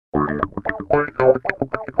Hello,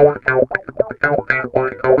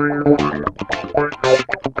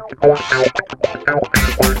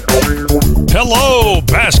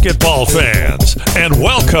 basketball fans, and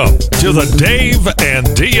welcome to the Dave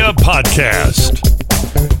and Dia podcast.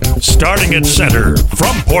 Starting at center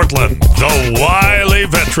from Portland, the wily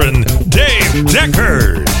veteran Dave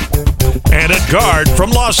Deckard. And at guard from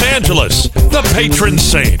Los Angeles, the patron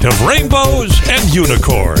saint of rainbows and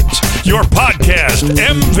unicorns, your podcast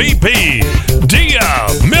MVP,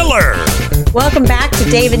 Dia Miller. Welcome back to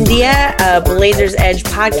Dave and Dia, a Blazers Edge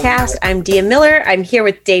podcast. I'm Dia Miller. I'm here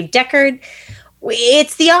with Dave Deckard.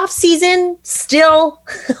 It's the off season still.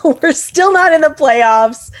 We're still not in the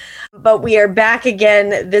playoffs, but we are back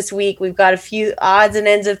again this week. We've got a few odds and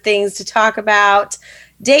ends of things to talk about.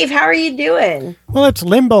 Dave, how are you doing? Well, it's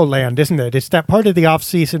limbo land, isn't it? It's that part of the off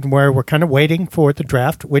season where we're kind of waiting for the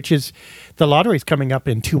draft, which is the lottery's coming up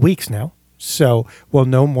in 2 weeks now. So we'll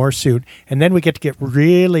know more soon. And then we get to get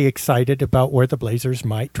really excited about where the Blazers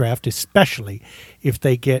might draft, especially if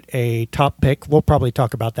they get a top pick. We'll probably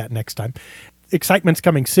talk about that next time. Excitement's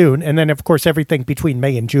coming soon. And then, of course, everything between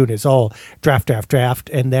May and June is all draft.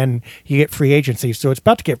 And then you get free agency. So it's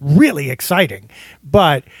about to get really exciting.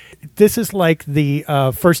 But this is like the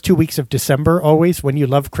first 2 weeks of December always when you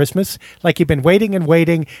love Christmas. Like you've been waiting.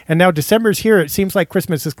 And now December's here. It seems like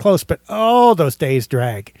Christmas is close, but those days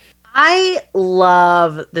drag. I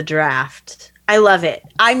love the draft. I love it.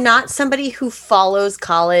 I'm not somebody who follows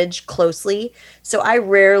college closely, so I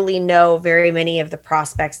rarely know very many of the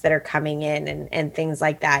prospects that are coming in and things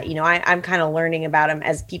like that. You know, I'm kind of learning about them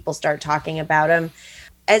as people start talking about them.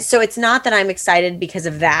 And so it's not that I'm excited because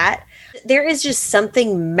of that. There is just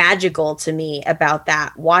something magical to me about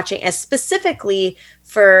that, watching, as specifically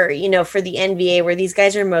for the NBA, where these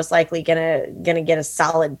guys are most likely gonna get a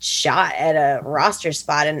solid shot at a roster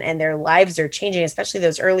spot, and their lives are changing, especially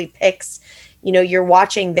those early picks. You know, you're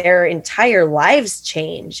watching their entire lives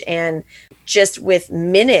change, and just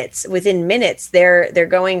within minutes, they're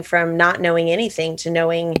going from not knowing anything to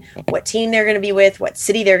knowing what team they're going to be with, what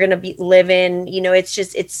city they're going to live in. You know, it's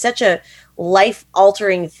such a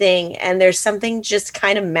life-altering thing, and there's something just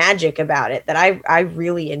kind of magic about it that I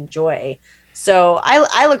really enjoy. So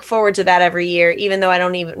I look forward to that every year, even though I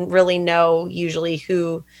don't even really know usually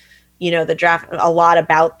who, the draft, a lot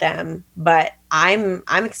about them. But I'm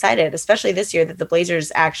excited, especially this year, that the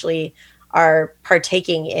Blazers actually are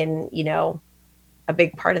partaking in, a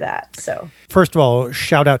big part of that. So first of all,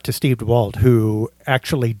 shout out to Steve DeWald, who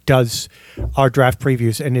actually does our draft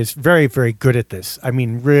previews and is very, very good at this. I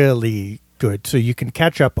mean, really good. So you can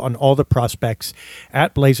catch up on all the prospects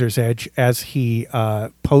at Blazers Edge as he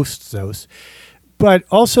posts those. But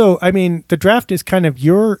also, I mean, the draft is kind of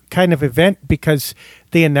your kind of event because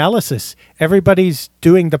the analysis, everybody's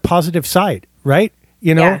doing the positive side, right?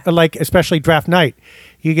 Like especially draft night.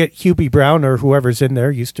 You get Hubie Brown or whoever's in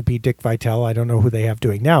there, used to be Dick Vitale. I don't know who they have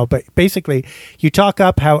doing now. But basically, you talk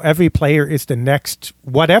up how every player is the next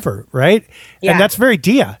whatever, right? Yeah. And that's very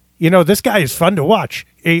Dia. This guy is fun to watch.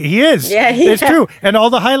 He is. Yeah, it's true. And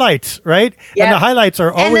all the highlights, right? Yep. And the highlights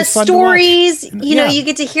are always fun stories, to watch. You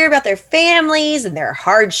get to hear about their families and their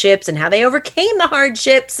hardships and how they overcame the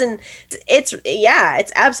hardships. And it's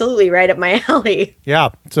absolutely right up my alley. Yeah.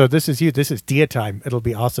 So this is you. This is Dia time. It'll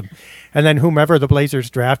be awesome. And then whomever the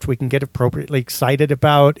Blazers draft, we can get appropriately excited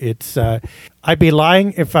about. It's I'd be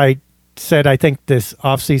lying if I said I think this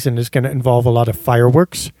offseason is going to involve a lot of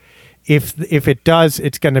fireworks. If it does,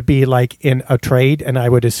 it's going to be like in a trade, and I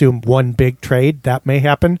would assume one big trade. That may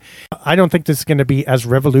happen. I don't think this is going to be as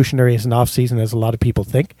revolutionary as an offseason as a lot of people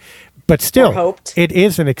think. But still, it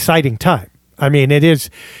is an exciting time. I mean, it is.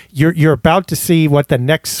 You're about to see what the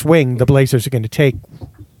next swing the Blazers are going to take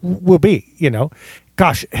will be,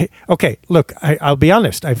 Gosh, okay, look, I'll be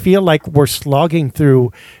honest. I feel like we're slogging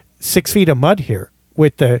through 6 feet of mud here.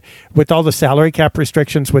 With all the salary cap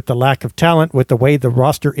restrictions, with the lack of talent, with the way the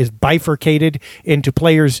roster is bifurcated into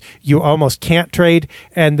players you almost can't trade,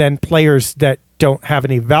 and then players that don't have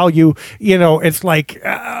any value. It's like,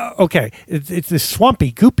 it's this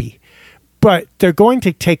swampy, goopy. But they're going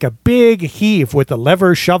to take a big heave with a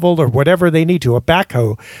lever, shovel, or whatever they need to, a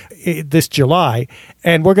backhoe, this July,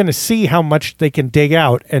 and we're going to see how much they can dig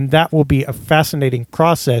out, and that will be a fascinating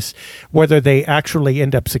process, whether they actually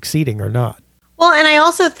end up succeeding or not. Well, and I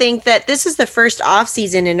also think that this is the first off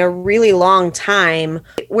season in a really long time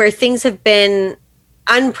where things have been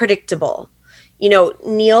unpredictable.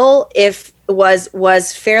 Neil,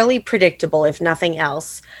 was fairly predictable, if nothing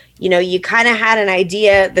else. You kind of had an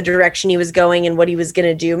idea the direction he was going and what he was going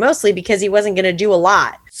to do, mostly because he wasn't going to do a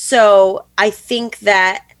lot. So I think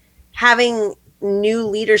that having new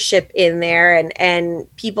leadership in there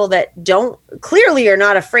and people that don't clearly are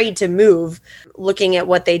not afraid to move, looking at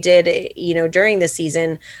what they did, during the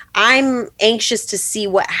season. I'm anxious to see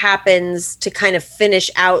what happens to kind of finish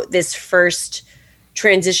out this first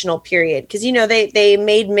transitional period. Because, they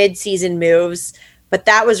made mid-season moves, but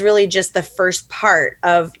that was really just the first part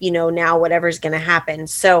of, now whatever's going to happen.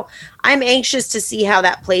 So I'm anxious to see how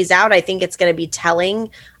that plays out. I think it's going to be telling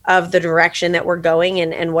of the direction that we're going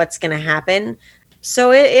and what's going to happen.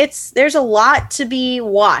 So there's a lot to be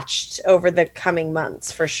watched over the coming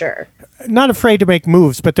months for sure. Not afraid to make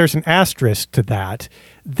moves, but there's an asterisk to that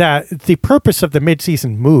the purpose of the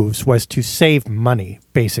midseason moves was to save money,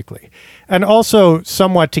 basically, and also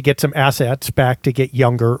somewhat to get some assets back to get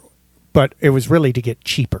younger, but it was really to get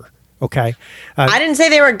cheaper. Okay. I didn't say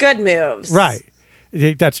they were good moves. Right.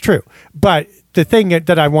 That's true. But the thing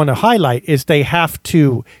that I want to highlight is they have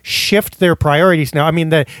to shift their priorities now. I mean,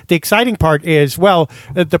 the exciting part is,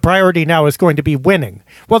 the priority now is going to be winning.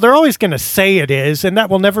 Well, they're always going to say it is, and that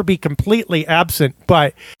will never be completely absent.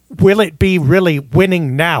 But will it be really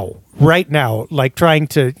winning now, right now, like trying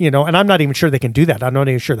to, and I'm not even sure they can do that. I'm not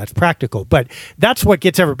even sure that's practical. But that's what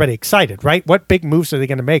gets everybody excited, right? What big moves are they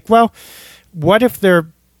going to make? Well, what if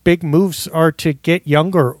their big moves are to get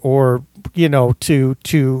younger or,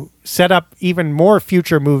 to set up even more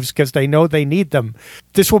future moves because they know they need them?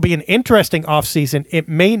 This will be an interesting offseason. It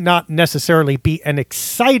may not necessarily be an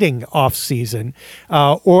exciting offseason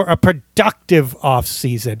or a productive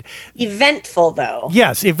offseason. Eventful, though.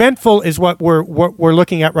 Yes, eventful is what we're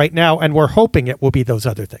looking at right now, and we're hoping it will be those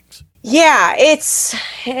other things. Yeah, it's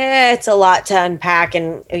a lot to unpack,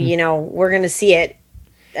 and we're going to see it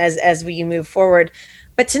as we move forward.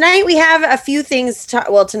 But tonight we have a few things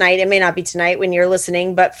tonight, it may not be tonight when you're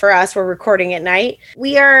listening, but for us, we're recording at night.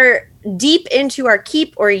 We are deep into our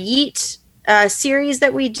Keep or Yeet series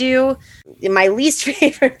that we do. My least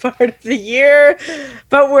favorite part of the year,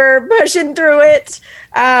 but we're pushing through it.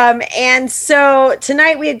 And so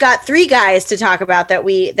tonight we've got 3 guys to talk about that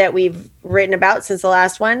we've written about since the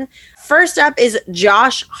last one. First up is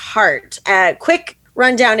Josh Hart. Quick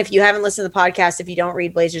rundown, if you haven't listened to the podcast, if you don't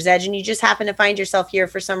read Blazers Edge and you just happen to find yourself here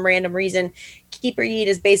for some random reason, Keep or Yeet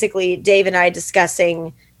is basically Dave and I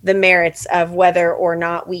discussing the merits of whether or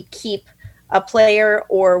not we keep a player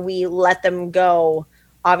or we let them go.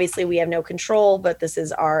 Obviously, we have no control, but this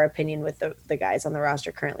is our opinion with the guys on the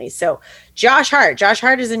roster currently. So Josh Hart. Josh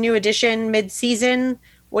Hart is a new addition mid-season.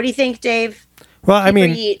 What do you think, Dave? Well, Keep or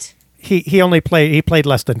Yeet? he played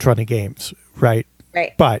less than 20 games, right?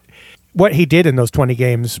 Right. But what he did in those 20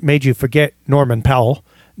 games made you forget Norman Powell,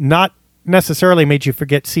 not necessarily made you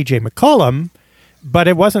forget CJ McCollum, but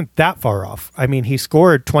it wasn't that far off. I mean, he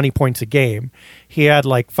scored 20 points a game. He had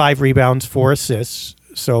like 5 rebounds, 4 assists,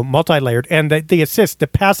 so multi-layered. And the assist, the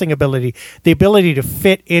passing ability, the ability to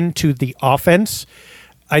fit into the offense,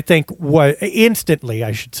 I think was instantly,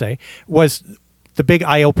 I should say, was the big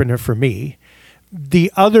eye-opener for me.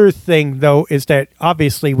 The other thing, though, is that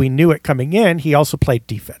obviously we knew it coming in. He also played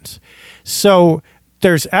defense. So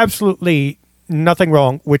there's absolutely nothing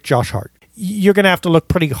wrong with Josh Hart. You're going to have to look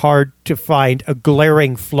pretty hard to find a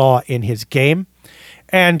glaring flaw in his game.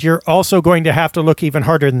 And you're also going to have to look even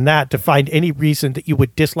harder than that to find any reason that you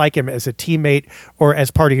would dislike him as a teammate or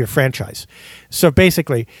as part of your franchise. So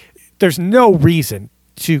basically, there's no reason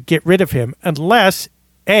to get rid of him unless,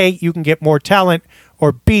 A, you can get more talent,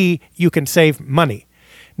 or B, you can save money.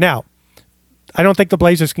 Now, I don't think the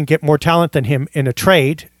Blazers can get more talent than him in a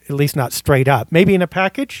trade, at least not straight up. Maybe in a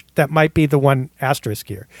package, that might be the one asterisk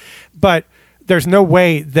here. But there's no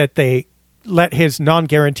way that they let his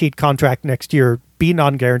non-guaranteed contract next year be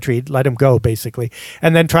non-guaranteed, let him go, basically,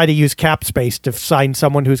 and then try to use cap space to sign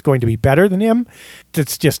someone who's going to be better than him.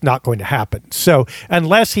 That's just not going to happen. So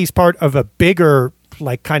unless he's part of a bigger,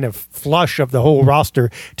 like, kind of flush of the whole roster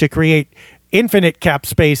to create infinite cap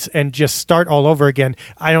space and just start all over again,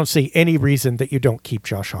 I don't see any reason that you don't keep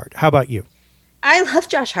Josh Hart. How about you? I love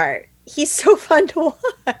Josh Hart. He's so fun to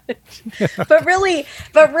watch. but really,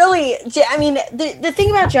 I mean, the thing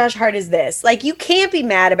about Josh Hart is this. Like, you can't be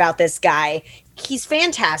mad about this guy. He's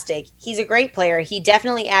fantastic. He's a great player. He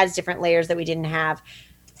definitely adds different layers that we didn't have.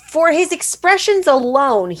 For his expressions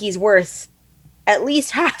alone, he's worth at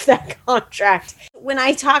least half that contract. When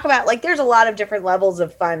I talk about, like, there's a lot of different levels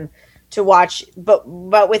of fun to watch, but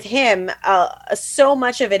with him, so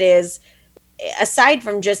much of it is, aside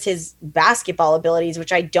from just his basketball abilities,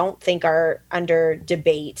 which I don't think are under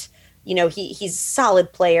debate, he's a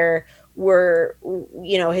solid player.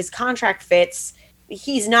 His contract fits.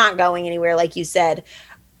 He's not going anywhere, like you said.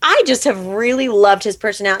 I just have really loved his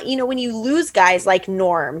personality. When you lose guys like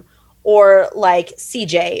Norm or like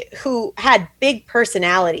CJ, who had big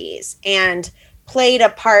personalities and played a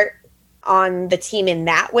part on the team in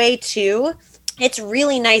that way too. It's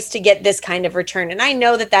really nice to get this kind of return. And I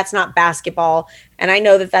know that that's not basketball, and I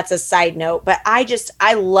know that that's a side note, but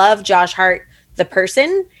I love Josh Hart, the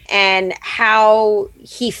person, and how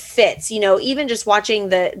he fits, even just watching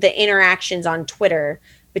the interactions on Twitter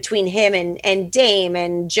between him and Dame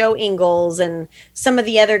and Joe Ingles and some of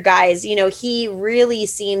the other guys. He really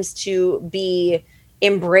seems to be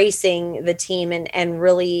embracing the team and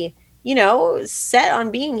really, set on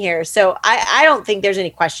being here. So I don't think there's any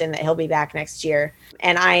question that he'll be back next year,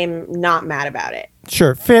 and I'm not mad about it.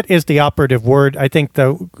 Sure. Fit is the operative word. I think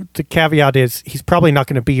the caveat is he's probably not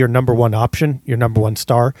going to be your number one option, your number one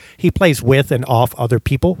star. He plays with and off other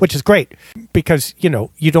people, which is great because, you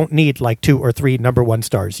don't need like 2 or 3 number one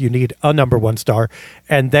stars. You need a number one star,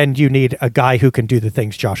 and then you need a guy who can do the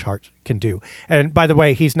things Josh Hart can do. And by the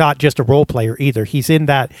way, he's not just a role player either. He's in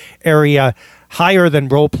that area higher than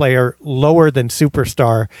role player, lower than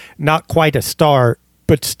superstar, not quite a star,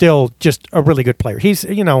 but still just a really good player. He's,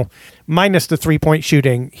 minus the 3-point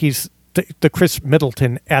shooting, he's the Chris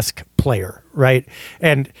Middleton-esque player, right?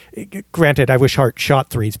 And granted, I wish Hart shot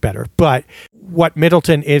threes better, but what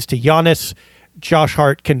Middleton is to Giannis, Josh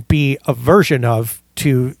Hart can be a version of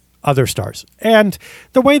to other stars. And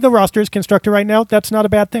the way the roster is constructed right now, that's not a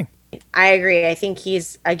bad thing. I agree. I think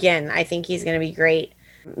he's going to be great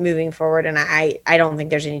moving forward, and I don't think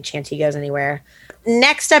there's any chance he goes anywhere.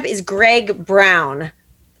 Next up is Greg Brown.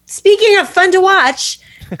 Speaking of fun to watch,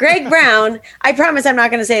 Greg Brown, I promise I'm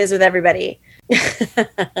not going to say this with everybody.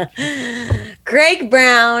 Greg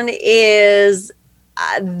Brown is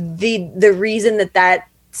the reason that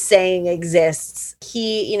saying exists.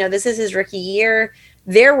 He, this is his rookie year.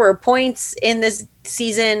 There were points in this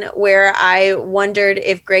season where I wondered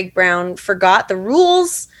if Greg Brown forgot the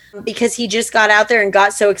rules because he just got out there and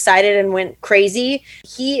got so excited and went crazy.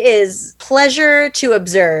 He is pleasure to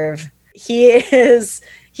observe. He's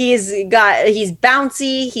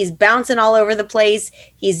bouncy. He's bouncing all over the place.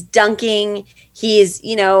 He's dunking. He's,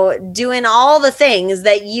 doing all the things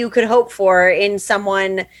that you could hope for in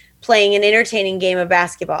someone playing an entertaining game of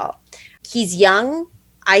basketball. He's young.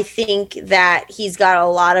 I think that he's got a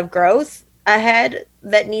lot of growth ahead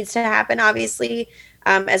that needs to happen, obviously,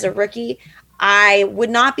 as a rookie. I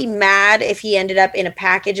would not be mad if he ended up in a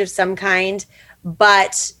package of some kind,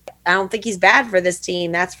 but I don't think he's bad for this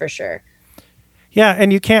team. That's for sure. Yeah,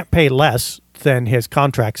 and you can't pay less than his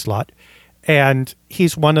contract slot. And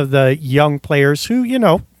he's one of the young players who,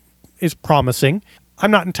 is promising.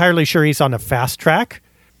 I'm not entirely sure he's on a fast track,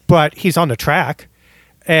 but he's on a track.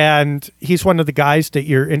 And he's one of the guys that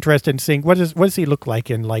you're interested in seeing. What does he look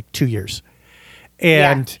like in like 2 years?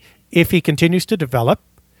 And if he continues to develop,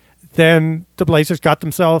 then the Blazers got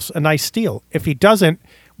themselves a nice steal. If he doesn't,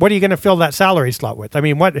 what are you going to fill that salary slot with? I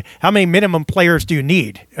mean, how many minimum players do you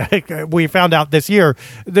need? We found out this year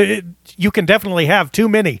that you can definitely have too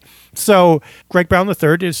many. So Greg Brown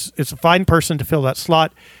III is a fine person to fill that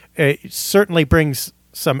slot. It certainly brings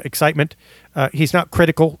some excitement. He's not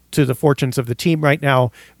critical to the fortunes of the team right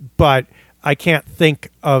now, but I can't think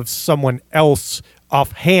of someone else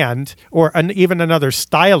offhand or even another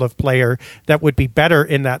style of player that would be better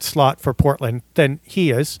in that slot for Portland than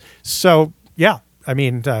he is. So, yeah, I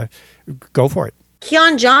mean, go for it.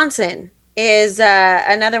 Keon Johnson is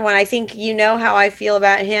another one. I think you know how I feel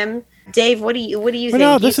about him. Dave, what do you think?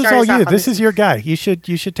 No, this is all you. This is your guy. You should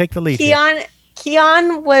take the lead.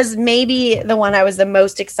 Keon was maybe the one I was the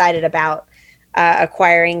most excited about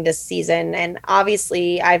acquiring this season. And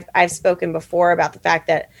obviously I've spoken before about the fact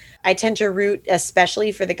that I tend to root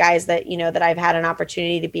especially for the guys that, that I've had an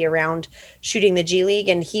opportunity to be around shooting the G League.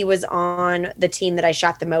 And he was on the team that I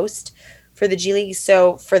shot the most for the G League.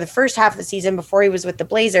 So for the first half of the season, before he was with the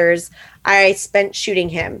Blazers, I spent shooting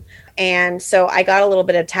him. And so I got a little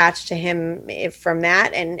bit attached to him from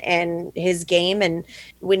that and his game. And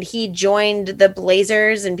when he joined the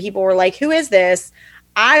Blazers and people were like, who is this?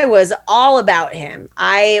 I was all about him.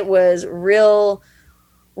 I was real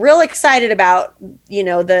excited about,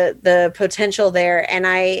 the potential there. And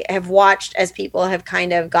I have watched as people have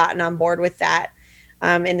kind of gotten on board with that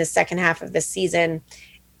in the second half of the season.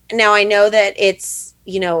 Now I know that it's,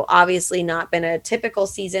 obviously not been a typical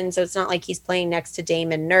season. So it's not like he's playing next to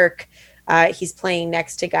Dame and Nurk. He's playing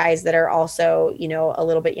next to guys that are also, a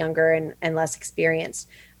little bit younger and less experienced.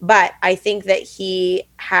 But I think that he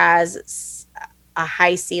has a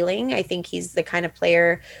high ceiling. I think he's the kind of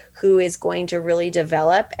player who is going to really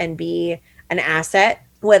develop and be an asset,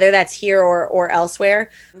 whether that's here or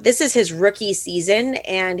elsewhere. This is his rookie season,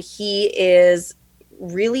 and he is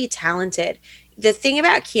really talented. the thing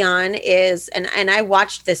about Keon is, and I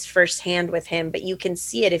watched this firsthand with him, but you can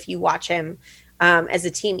see it if you watch him as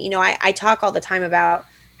a team. You know, I talk all the time about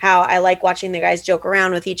how I like watching the guys joke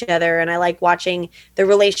around with each other, and I like watching the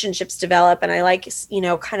relationships develop, and I like, you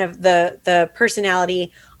know, kind of the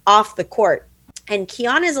personality off the court. And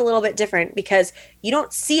Keon is a little bit different because you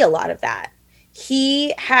don't see a lot of that.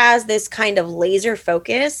 He has this kind of laser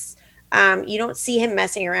focus. You don't see him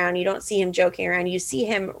messing around. You don't see him joking around. You see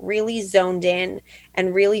him really zoned in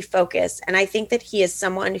and really focused. And I think that he is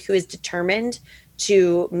someone who is determined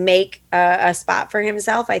to make a spot for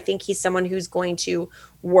himself. I think he's someone who's going to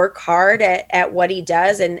work hard at what he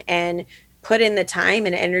does and put in the time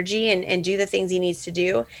and energy and do the things he needs to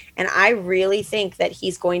do. And I really think that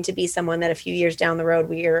he's going to be someone that a few years down the road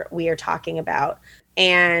we are talking about.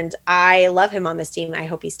 And I love him on this team. I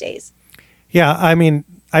hope he stays. Yeah, I mean,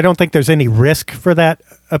 I don't think there's any risk for that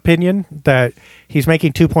opinion, that he's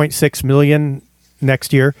making $2.6 million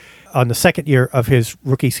next year on the second year of his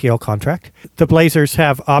rookie scale contract. The Blazers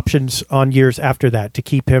have options on years after that to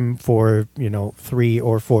keep him for, you know, $3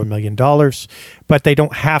 or $4 million, but they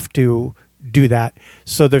don't have to do that.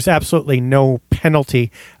 So there's absolutely no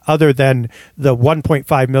penalty other than the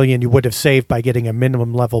 $1.5 million you would have saved by getting a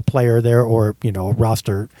minimum level player there, or, you know, a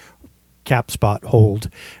roster cap spot hold.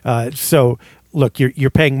 So look, you're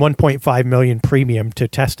paying $1.5 million premium to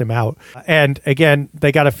test him out. And again,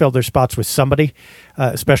 they got to fill their spots with somebody,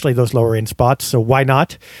 especially those lower end spots. So why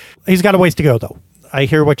not? He's got a ways to go, though. I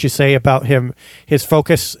hear what you say about him, his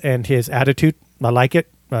focus and his attitude. I like it.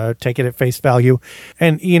 Take it at face value.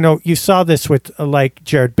 And, you know, you saw this with like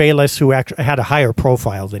Jared Bayless, who actually had a higher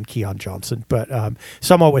profile than Keon Johnson, but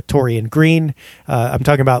somewhat with Taurean Green. I'm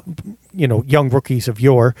talking about, you know, young rookies of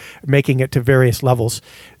yore making it to various levels.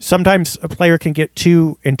 Sometimes a player can get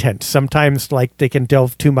too intense. Sometimes like they can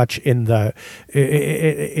delve too much in the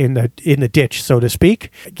ditch, so to speak.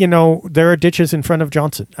 You know, there are ditches in front of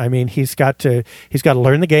Johnson. I mean, he's got to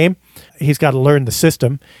learn the game. He's got to learn the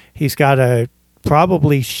system. He's got to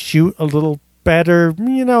probably shoot a little better.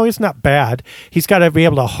 You know, it's not bad. He's got to be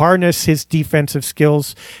able to harness his defensive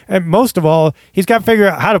skills. And most of all, he's got to figure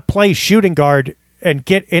out how to play shooting guard and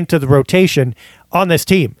get into the rotation on this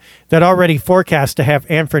team that already forecast to have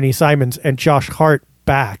Anthony Simons and Josh Hart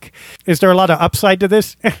back. Is there a lot of upside to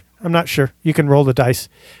this? I'm not sure. You can roll the dice,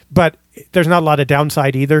 but there's not a lot of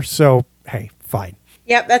downside either. So, hey, fine.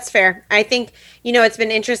 Yep, that's fair. I think, you know, it's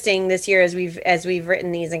been interesting this year as we've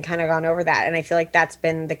written these and kind of gone over that. And I feel like that's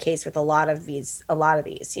been the case with a lot of these.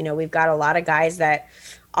 You know, we've got a lot of guys that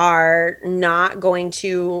are not going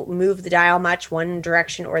to move the dial much one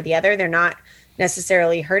direction or the other. They're not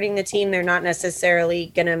necessarily hurting the team. They're not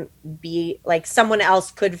necessarily going to be like someone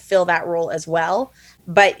else could fill that role as well.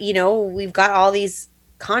 But, you know, we've got all these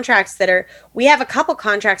contracts we have a couple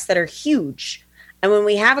contracts that are huge. And when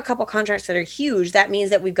we have a couple contracts that are huge, that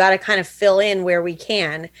means that we've got to kind of fill in where we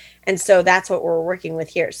can. And so that's what we're working with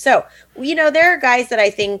here. So, you know, there are guys that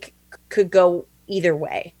I think could go either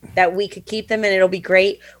way, that we could keep them and it'll be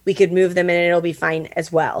great. We could move them and it'll be fine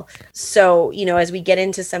as well. So, you know, as we get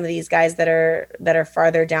into some of these guys that are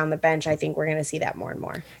farther down the bench, I think we're going to see that more and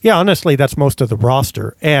more. Yeah, honestly, that's most of the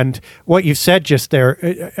roster. And what you said just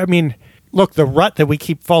there, I mean, look, the rut that we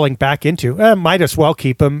keep falling back into, might as well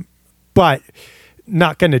keep them, but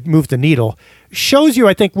not going to move the needle, shows you,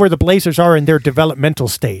 I think, where the Blazers are in their developmental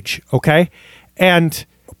stage, okay? And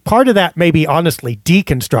part of that may be honestly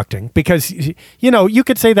deconstructing, because, you know, you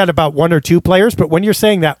could say that about one or two players, but when you're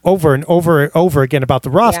saying that over and over and over again about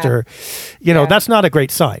the roster, you know, that's not a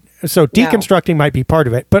great sign. So deconstructing might be part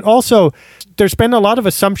of it. But also, there's been a lot of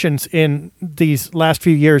assumptions in these last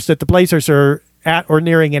few years that the Blazers are at or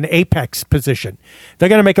nearing an apex position. They're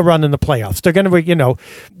going to make a run in the playoffs. They're going to, you know,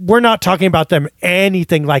 we're not talking about them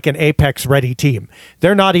anything like an apex ready team.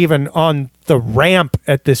 They're not even on the ramp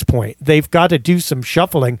at this point. They've got to do some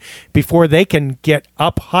shuffling before they can get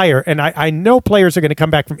up higher. And I know players are going to come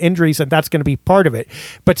back from injuries, and that's going to be part of it.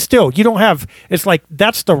 But still, you don't have, it's like,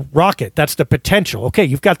 that's the rocket. That's the potential. Okay,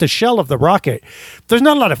 you've got the shell of the rocket. There's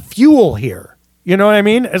not a lot of fuel here. You know what I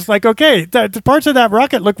mean? It's like, okay, the parts of that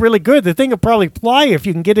rocket look really good. The thing will probably fly if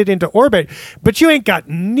you can get it into orbit, but you ain't got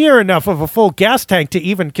near enough of a full gas tank to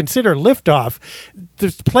even consider liftoff.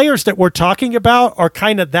 The players that we're talking about are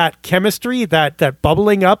kind of that chemistry, that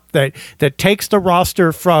bubbling up, that takes the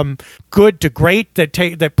roster from good to great,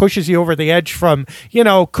 that pushes you over the edge from, you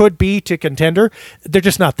know, could be to contender. They're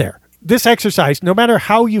just not there. This exercise, no matter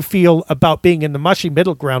how you feel about being in the mushy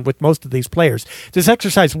middle ground with most of these players, this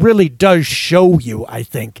exercise really does show you, I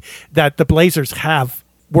think, that the Blazers have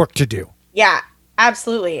work to do. Yeah,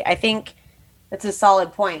 absolutely. I think that's a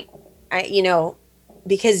solid point. You know,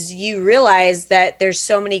 because you realize that there's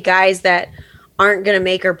so many guys that aren't going to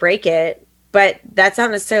make or break it, but that's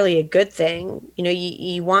not necessarily a good thing. You know,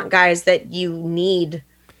 you want guys that you need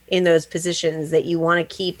in those positions, that you want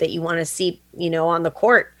to keep, that you want to see, you know, on the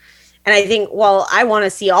court. And I think, well, I want to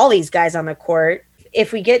see all these guys on the court.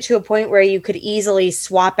 If we get to a point where you could easily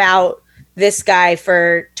swap out this guy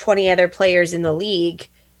for 20 other players in the league,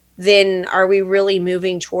 then are we really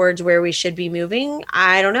moving towards where we should be moving?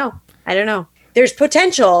 I don't know. There's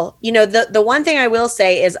potential. You know, the one thing I will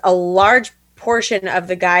say is a large portion of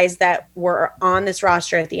the guys that were on this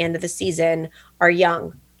roster at the end of the season are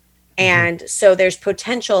young. And so there's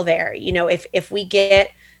potential there. You know, if we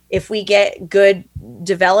get good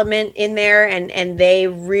development in there and they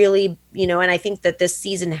really, you know, and I think that this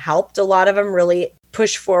season helped a lot of them really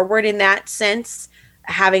push forward in that sense,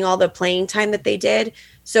 having all the playing time that they did.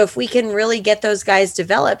 So if we can really get those guys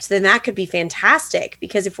developed, then that could be fantastic,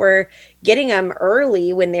 because if we're getting them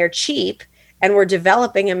early when they're cheap and we're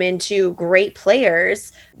developing them into great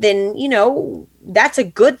players, then, you know, that's a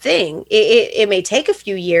good thing. It may take a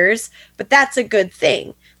few years, but that's a good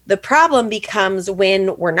thing. The problem becomes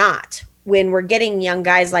when we're not, when we're getting young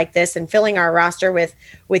guys like this and filling our roster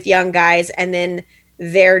with young guys, and then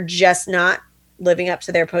they're just not living up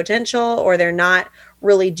to their potential, or they're not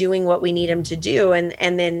really doing what we need them to do. And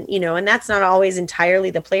then, you know, and that's not always entirely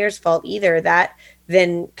the player's fault either. That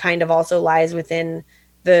then kind of also lies within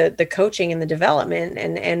the coaching and the development,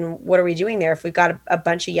 and what are we doing there if we've got a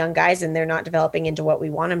bunch of young guys and they're not developing into what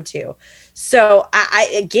we want them to. So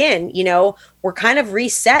I again, you know, we're kind of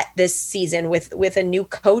reset this season with a new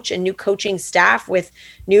coach and new coaching staff, with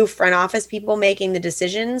new front office people making the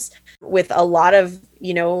decisions, with a lot of,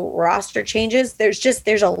 you know, roster changes.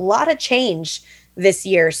 There's a lot of change this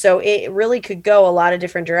year. So it really could go a lot of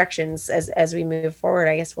different directions as we move forward.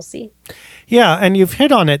 I guess we'll see. Yeah. And you've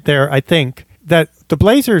hit on it there, I think, that the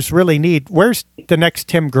Blazers really need, where's the next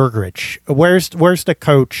Tim Gergerich? Where's the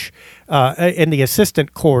coach in the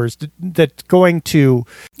assistant cores that's going to,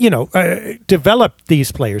 you know, develop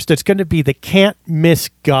these players, that's going to be the can't miss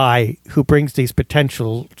guy who brings these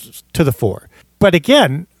potentials to the fore. But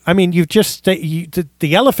again, I mean,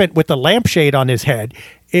 the elephant with the lampshade on his head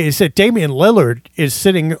is that Damian Lillard is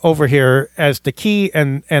sitting over here as the key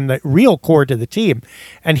and the real core to the team,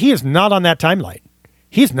 and he is not on that timeline.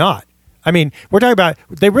 He's not. I mean, we're talking about,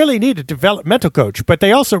 they really need a developmental coach, but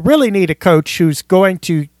they also really need a coach who's going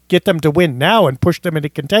to get them to win now and push them into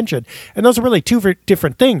contention. And those are really two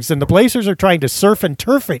different things. And the Blazers are trying to surf and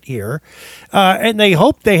turf it here. And they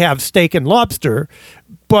hope they have steak and lobster,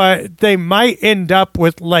 but they might end up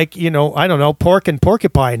with, like, you know, I don't know, pork and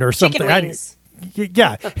porcupine or something. Chicken wings.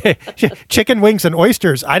 Yeah. Chicken wings and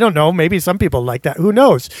oysters. I don't know. Maybe some people like that. Who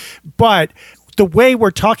knows? But the way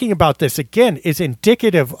we're talking about this, again, is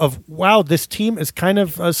indicative of, wow, this team is kind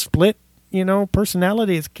of a split, you know,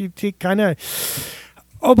 personality. It's kind of,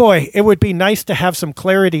 oh boy, it would be nice to have some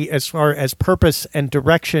clarity as far as purpose and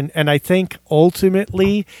direction. And I think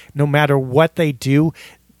ultimately, no matter what they do,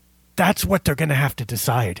 that's what they're going to have to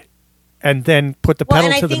decide, and then put the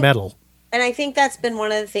pedal to the metal. And I think that's been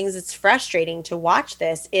one of the things that's frustrating to watch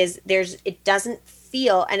this is it doesn't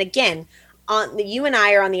feel, and again, you and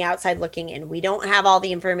I are on the outside looking in. We don't have all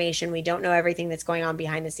the information. We don't know everything that's going on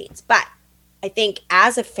behind the scenes. But I think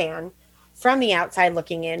as a fan from the outside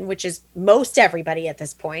looking in, which is most everybody at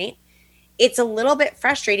this point, it's a little bit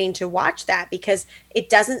frustrating to watch that, because it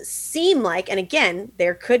doesn't seem like, and again,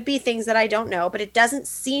 there could be things that I don't know, but it doesn't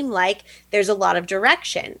seem like there's a lot of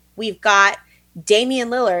direction. We've got Damian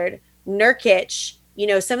Lillard, Nurkic, you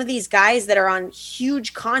know, some of these guys that are on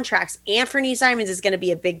huge contracts. Anthony Simons is going to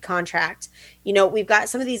be a big contract. You know, we've got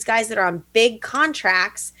some of these guys that are on big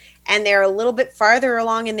contracts and they're a little bit farther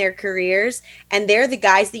along in their careers, and they're the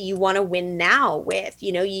guys that you want to win now with.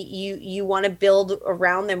 You know, you want to build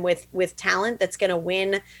around them with talent that's going to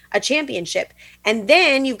win a championship. And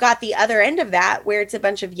then you've got the other end of that, where it's a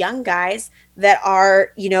bunch of young guys that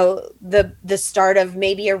are, you know, the start of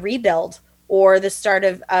maybe a rebuild, or the start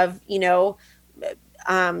of you know,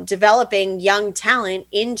 developing young talent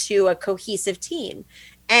into a cohesive team.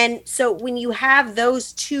 And so when you have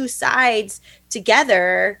those two sides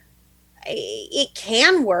together, it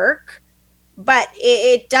can work, but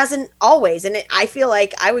it doesn't always. And I feel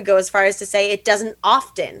like I would go as far as to say it doesn't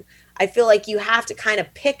often. I feel like you have to kind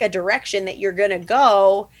of pick a direction that you're going to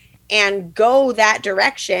go and go that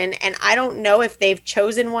direction. And I don't know if they've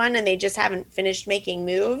chosen one and they just haven't finished making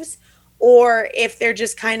moves, or if they're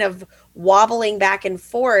just kind of wobbling back and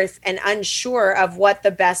forth and unsure of what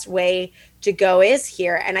the best way to go is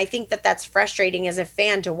here. And I think that that's frustrating as a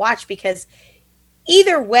fan to watch, because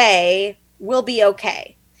either way will be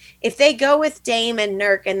okay. if they go with Dame and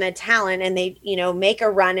Nurk and the talent and they, make a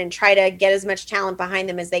run and try to get as much talent behind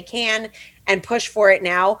them as they can and push for it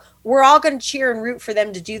now, we're all going to cheer and root for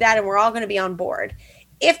them to do that. And we're all going to be on board.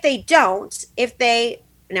 If they don't,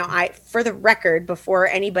 for the record, before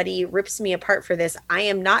anybody rips me apart for this, I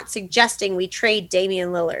am not suggesting we trade Damian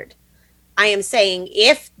Lillard. I am saying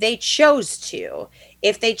if they chose to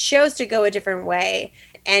go a different way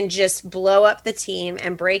and just blow up the team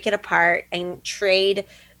and break it apart and trade,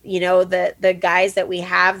 the guys that we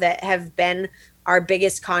have that have been our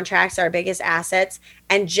biggest contracts, our biggest assets,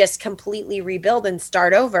 and just completely rebuild and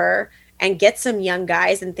start over and get some young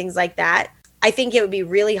guys and things like that, I think it would be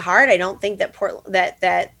really hard. I don't think that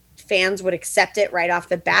that fans would accept it right off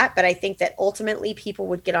the bat, but I think that ultimately people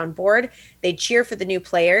would get on board. They'd cheer for the new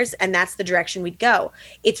players, and that's the direction we'd go.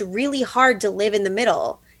 It's really hard to live in the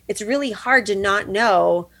middle. It's really hard to not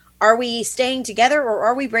know, are we staying together or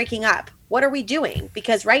are we breaking up? What are we doing?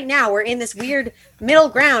 Because right now we're in this weird middle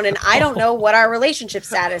ground, and I don't know what our relationship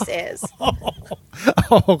status is.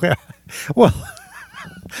 Okay.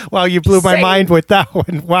 Well, you blew my mind with that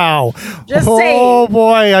one. Wow. Just saying.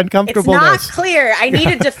 Boy, uncomfortableness. It's not clear. I need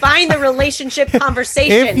to define the relationship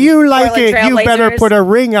conversation. If you like it, you better put a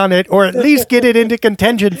ring on it, or at least get it into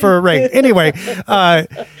contention for a ring. Anyway, the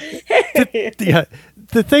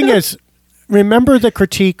thing is, remember the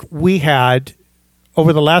critique we had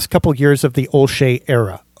over the last couple years of the Olshey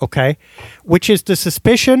era, okay? Which is the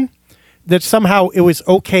suspicion that somehow it was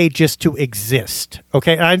okay just to exist,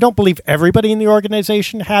 okay? And I don't believe everybody in the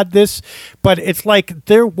organization had this, but it's like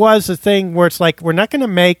there was a thing where it's like, we're not going to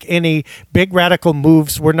make any big radical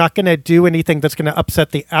moves. We're not going to do anything that's going to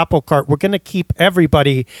upset the apple cart. We're going to keep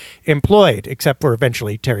everybody employed, except for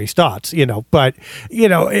eventually Terry Stotts, But,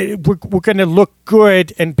 we're going to look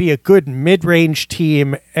good and be a good mid-range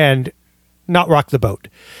team and not rock the boat,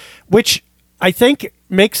 which I think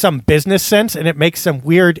makes some business sense, and it makes some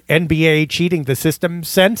weird NBA cheating the system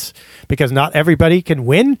sense, because not everybody can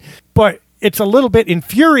win. But it's a little bit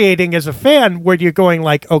infuriating as a fan where you're going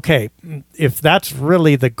like, okay, if that's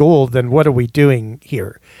really the goal, then what are we doing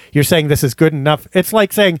here? You're saying this is good enough. It's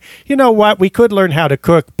like saying, you know what, we could learn how to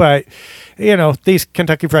cook, but, these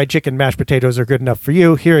Kentucky Fried Chicken mashed potatoes are good enough for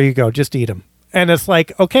you. Here you go, just eat them. And it's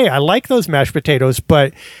like, okay, I like those mashed potatoes,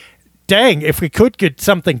 but dang, if we could get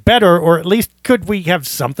something better, or at least could we have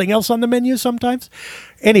something else on the menu sometimes?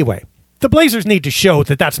 Anyway, the Blazers need to show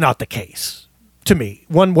that that's not the case, to me,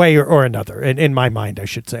 one way or another, in my mind, I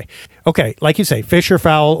should say. Okay, like you say, fish or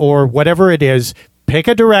fowl or whatever it is, pick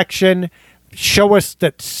a direction, show us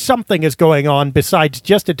that something is going on besides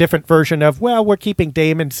just a different version of, well, we're keeping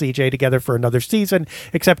Dame and CJ together for another season,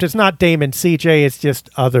 except it's not Dame and CJ, it's just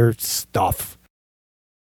other stuff.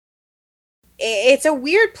 It's a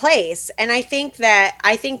weird place, and I think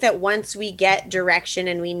that once we get direction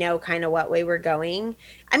and we know kind of what way we're going,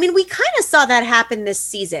 I mean, we kind of saw that happen this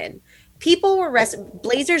season. People were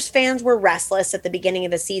Blazers fans were restless at the beginning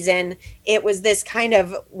of the season. It was this kind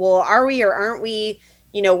of, well, are we or aren't we?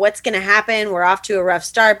 What's going to happen? We're off to a rough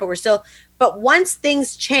start, but once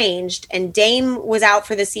things changed and Dame was out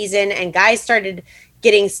for the season and guys started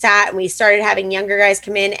getting sat and we started having younger guys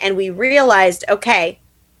come in and we realized, okay,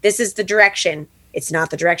 this is the direction. It's not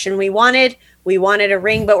the direction we wanted. We wanted a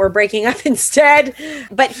ring, but we're breaking up instead.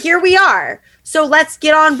 But here we are. So let's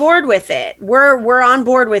get on board with it. We're on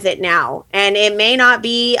board with it now. And it may not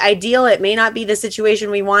be ideal. It may not be the situation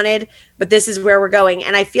we wanted, but this is where we're going.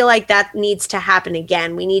 And I feel like that needs to happen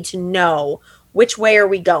again. We need to know, which way are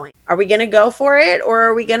we going? Are we going to go for it, or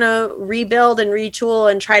are we going to rebuild and retool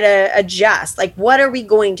and try to adjust? Like, what are we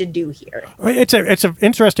going to do here? It's an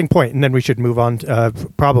interesting point, and then we should move on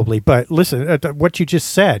probably. But listen, what you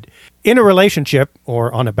just said, in a relationship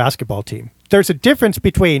or on a basketball team, there's a difference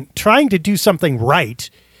between trying to do something right,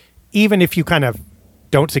 even if you kind of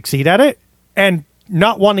don't succeed at it, and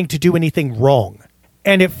not wanting to do anything wrong.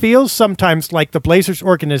 And it feels sometimes like the Blazers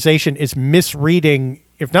organization is misreading,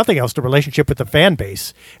 if nothing else, the relationship with the fan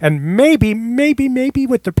base, and maybe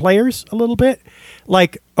with the players a little bit.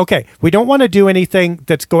 Like, okay, we don't want to do anything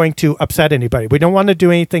that's going to upset anybody. We don't want to do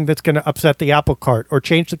anything that's going to upset the apple cart or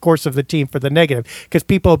change the course of the team for the negative, because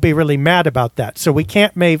people will be really mad about that. So we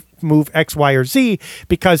can't move X, Y, or Z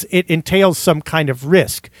because it entails some kind of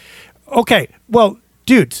risk. Okay, well,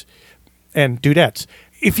 dudes and dudettes,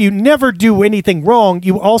 if you never do anything wrong,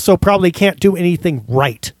 you also probably can't do anything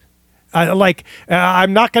right.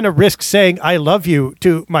 I'm not going to risk saying I love you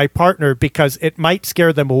to my partner because it might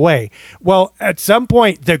scare them away. Well, at some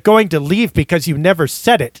point, they're going to leave because you never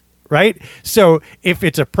said it, right? So if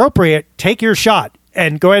it's appropriate, take your shot.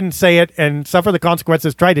 and go ahead and say it and suffer the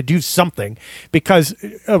consequences. Try to do something, because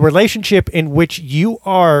a relationship in which you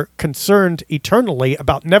are concerned eternally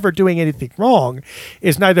about never doing anything wrong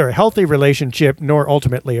is neither a healthy relationship nor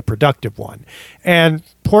ultimately a productive one. And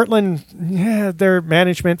Portland, their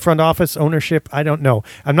management, front office, ownership, I don't know.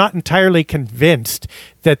 I'm not entirely convinced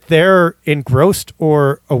that they're engrossed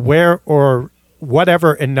or aware or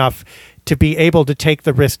whatever enough to be able to take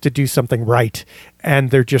the risk to do something right.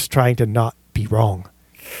 And they're just trying to not be wrong.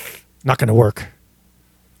 Not going to work.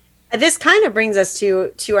 This kind of brings us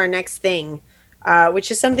to our next thing,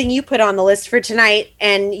 which is something you put on the list for tonight,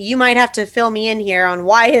 and you might have to fill me in here on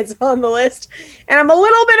why it's on the list. And I'm a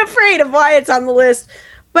little bit afraid of why it's on the list.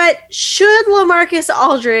 But should LaMarcus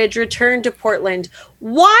Aldridge return to Portland?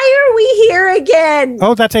 Why are we here again?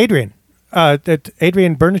 Oh, that's Adrian.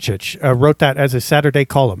 Adrian Bernicic wrote that as a Saturday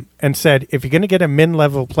column and said, if you're going to get a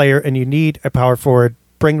min-level player and you need a power forward,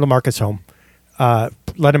 bring LaMarcus home.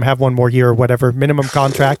 Let him have one more year or whatever, minimum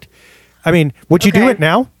contract. I mean, would you do it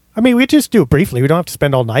now? I mean, we just do it briefly. We don't have to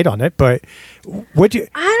spend all night on it, but would you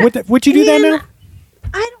do that now?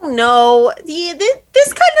 I don't know.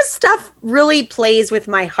 This kind of stuff really plays with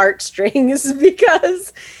my heartstrings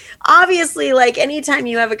because obviously, like, anytime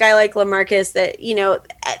you have a guy like LaMarcus that, you know,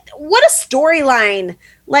 what a storyline.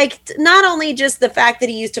 Like, not only just the fact that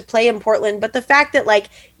he used to play in Portland, but the fact that, like,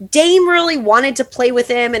 Dame really wanted to play with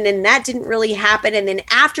him, and then that didn't really happen. And then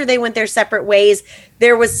after they went their separate ways,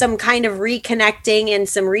 there was some kind of reconnecting and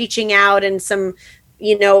some reaching out and some,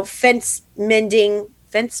 you know, fence mending.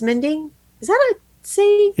 Fence mending? Is that a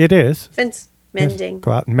saying? It is. Fence mending. Yes.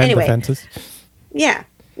 Go out and mend the fences. Yeah.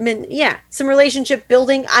 Some relationship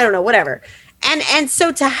building. I don't know, whatever. And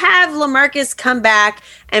so to have LaMarcus come back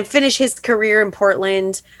and finish his career in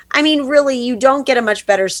Portland, I mean, really, you don't get a much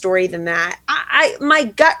better story than that. My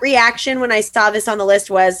gut reaction when I saw this on the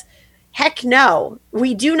list was, heck no,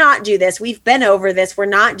 we do not do this. We've been over this. We're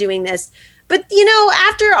not doing this. But, you know,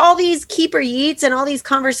 after all these keeper yeets and all these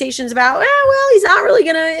conversations about, well, he's not really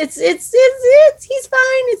going to, he's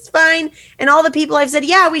fine. It's fine. And all the people I've said,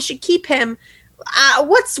 yeah, we should keep him.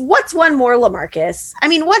 What's one more LaMarcus? I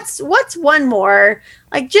mean, what's one more?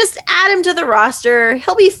 Like, just add him to the roster.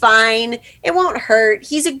 He'll be fine. It won't hurt.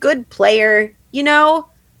 He's a good player. You know,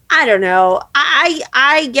 I don't know.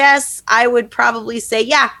 I guess I would probably say,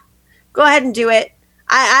 yeah, go ahead and do it.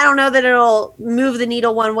 I don't know that it'll move the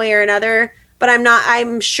needle one way or another, but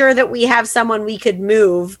I'm sure that we have someone we could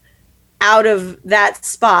move out of that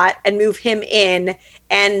spot and move him in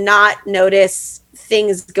and not notice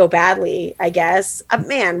things go badly, I guess.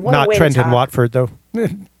 Man, what not a way Trent to talk. and Watford, though.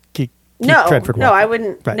 I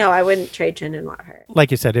wouldn't. Right. No, I wouldn't trade Trent and Watford.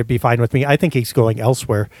 Like you said, it'd be fine with me. I think he's going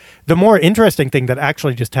elsewhere. The more interesting thing that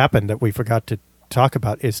actually just happened that we forgot to talk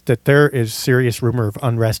about is that there is serious rumor of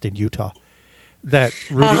unrest in Utah. That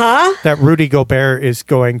Rudy Gobert is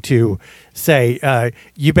going to say,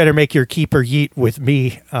 you better make your keeper yeet with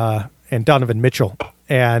me and Donovan Mitchell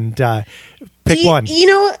and pick one. You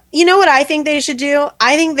know what I think they should do?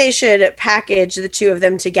 I think they should package the two of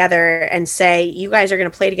them together and say, you guys are going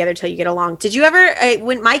to play together till you get along. Did you ever,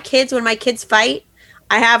 when my kids fight,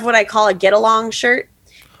 I have what I call a get along shirt,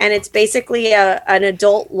 and it's basically an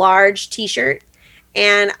adult large t-shirt,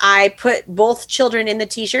 and I put both children in the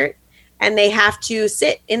t-shirt, and they have to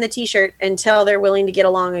sit in the t-shirt until they're willing to get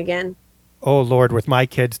along again. Oh, Lord, with my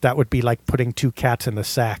kids, that would be like putting two cats in the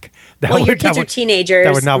sack. Your kids are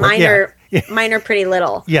teenagers. Mine are pretty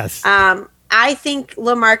little. Yes. I think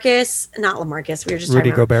not LaMarcus. We were just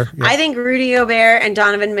Rudy talking about Gobert. Yeah. I think Rudy Gobert and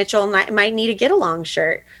Donovan Mitchell might need a get along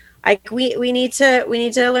shirt. Like we need to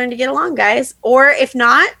learn to get along, guys. Or if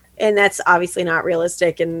not, and that's obviously not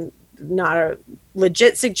realistic and not a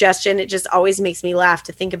legit suggestion. It just always makes me laugh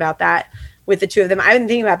to think about that with the two of them. I've been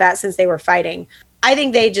thinking about that since they were fighting. I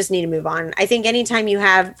think they just need to move on. I think anytime you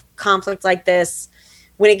have conflict like this,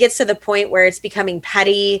 when it gets to the point where it's becoming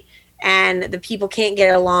petty and the people can't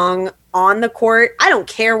get along on the court, I don't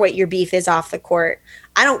care what your beef is off the court.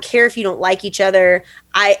 I don't care if you don't like each other.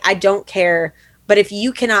 I don't care. But if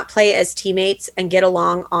you cannot play as teammates and get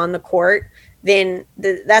along on the court, then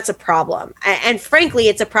that's a problem. And frankly,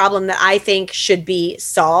 it's a problem that I think should be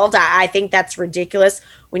solved. I think that's ridiculous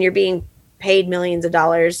when you're being paid millions of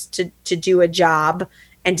dollars to do a job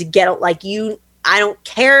and to get I don't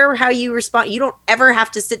care how you respond. You don't ever have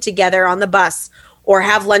to sit together on the bus or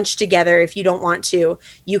have lunch together if you don't want to.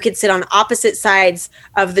 You could sit on opposite sides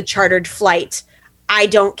of the chartered flight. I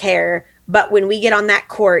don't care. But when we get on that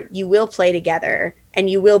court, you will play together and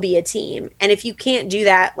you will be a team. And if you can't do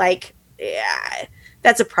that,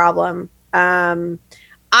 that's a problem.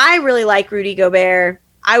 I really like Rudy Gobert.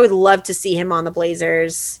 I would love to see him on the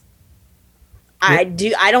Blazers.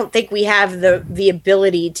 I don't think we have the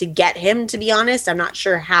ability to get him, to be honest. I'm not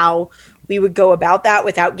sure how we would go about that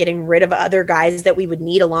without getting rid of other guys that we would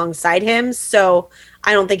need alongside him. So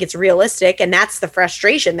I don't think it's realistic, and that's the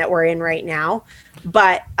frustration that we're in right now.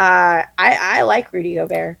 But I like Rudy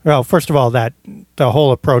Gobert. Well, first of all, that the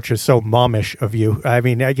whole approach is so momish of you. I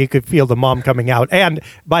mean, you could feel the mom coming out. And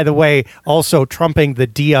by the way, also trumping the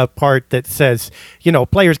Dia part that says,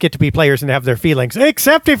 players get to be players and have their feelings,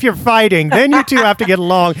 except if you're fighting, then you two have to get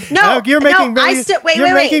along. You're making millions.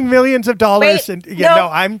 Making millions of dollars.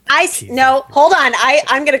 No, hold on.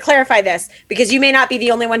 I'm going to clarify this because you may not be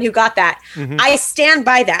the only one who got that. Mm-hmm. I stand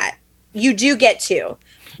by that. You do get to,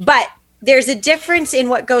 but there's a difference in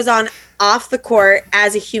what goes on off the court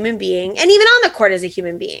as a human being and even on the court as a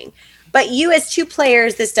human being. But you as two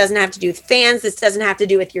players, this doesn't have to do with fans. This doesn't have to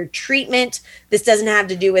do with your treatment. This doesn't have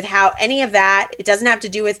to do with how any of that. It doesn't have to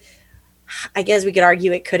do with, I guess we could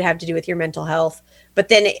argue it could have to do with your mental health. But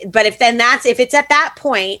if it's at that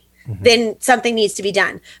point, mm-hmm. then something needs to be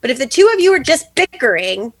done. But if the two of you are just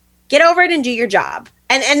bickering, get over it and do your job.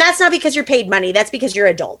 And that's not because you're paid money. That's because you're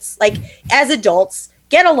adults. Like as adults,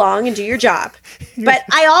 get along and do your job. But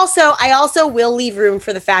I also will leave room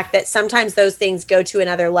for the fact that sometimes those things go to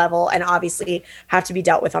another level and obviously have to be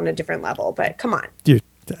dealt with on a different level. But come on. Dude,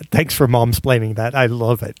 thanks for momsplaining that. I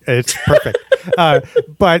love it. It's perfect.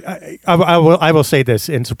 But I will say this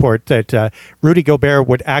in support that Rudy Gobert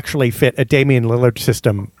would actually fit a Damian Lillard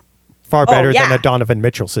system far better than a Donovan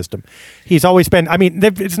Mitchell system. He's always been,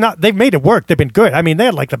 they've made it work. They've been good. I mean, they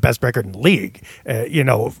had like the best record in the league,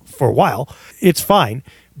 for a while. It's fine.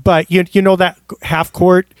 But that half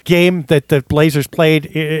court game that the Blazers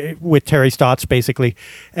played with Terry Stotts basically,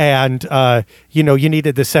 and you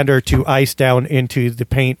needed the center to ice down into the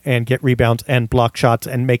paint and get rebounds and block shots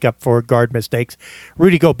and make up for guard mistakes.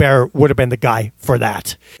 Rudy Gobert would have been the guy for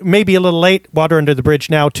that. Maybe a little late, water under the bridge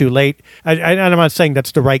now, too late. And I'm not saying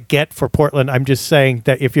that's the right get for Portland. I'm just saying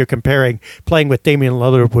that if you're comparing, playing with Damian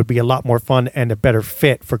Lillard would be a lot more fun and a better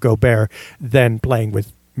fit for Gobert than playing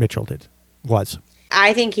with Mitchell was.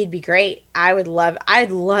 I think he'd be great. I'd love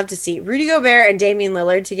to see Rudy Gobert and Damian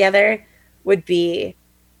Lillard together. Would be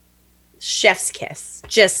chef's kiss.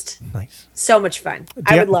 Just nice. So much fun.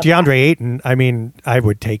 I would love DeAndre Ayton. I mean, I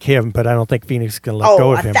would take him, but I don't think Phoenix is going to let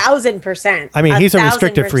go of him. 1,000%. I mean, he's a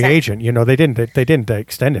restricted free agent. They didn't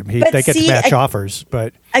extend him. They get to match offers,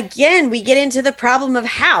 but again, we get into the problem of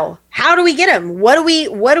how do we get him? What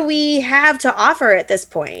do we have to offer at this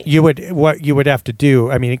point? What you would have to do.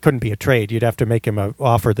 I mean, it couldn't be a trade. You'd have to make him an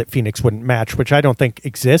offer that Phoenix wouldn't match, which I don't think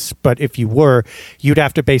exists. But if you were, you'd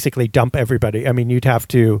have to basically dump everybody. I mean, you'd have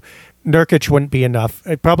to. Nurkic wouldn't be enough.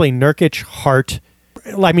 Probably Nurkic, Hart.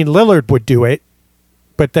 I mean, Lillard would do it,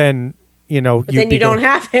 but then then you don't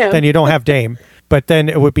have him. Then you don't have Dame. But then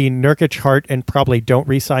it would be Nurkic, Hart, and probably don't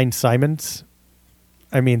re-sign Simons.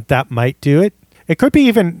 I mean, that might do it. It could be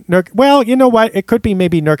even well, you know what? It could be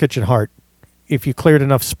maybe Nurkic and Hart. If you cleared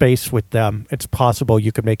enough space with them, it's possible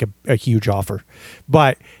you could make a huge offer.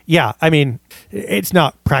 But yeah, I mean, it's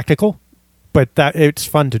not practical, but that it's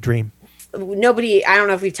fun to dream. I don't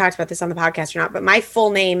know if we've talked about this on the podcast or not, but my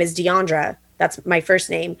full name is Deandra. That's my first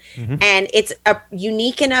name. Mm-hmm. And it's a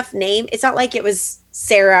unique enough name. It's not like it was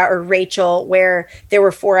Sarah or Rachel where there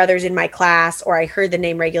were 4 others in my class or I heard the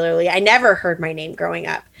name regularly. I never heard my name growing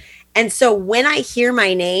up. And so when I hear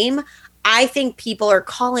my name, I think people are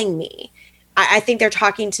calling me. I think they're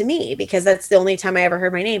talking to me because that's the only time I ever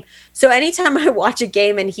heard my name. So anytime I watch a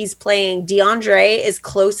game and he's playing, DeAndre is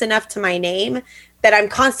close enough to my name that I'm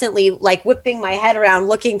constantly like whipping my head around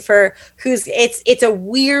looking for it's a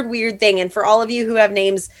weird thing. And for all of you who have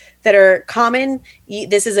names that are common,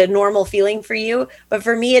 this is a normal feeling for you. But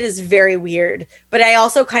for me, it is very weird. But I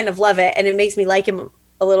also kind of love it. And it makes me like him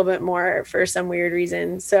a little bit more for some weird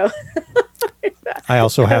reason. So I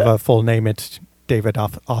also have a full name. It's David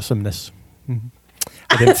Awesomeness. Mm-hmm.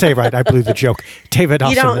 I didn't say right. I blew the joke. David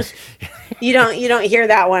Awesomeness. You don't hear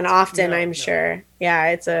that one often, I'm sure. Yeah,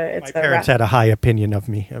 it's my parents had a high opinion of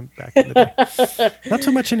me back in the day. Not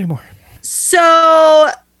so much anymore. So,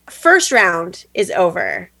 first round is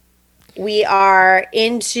over. We are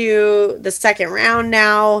into the second round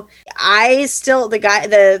now.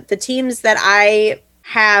 The teams that I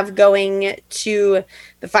have going to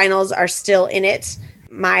the finals are still in it.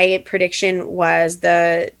 My prediction was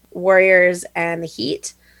the Warriors and the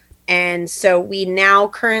Heat. And so we now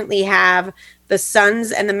currently have the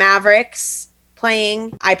Suns and the Mavericks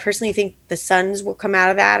playing. I personally think the Suns will come out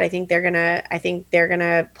of that. I think they're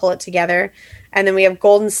gonna pull it together. And then we have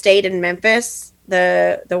Golden State and Memphis,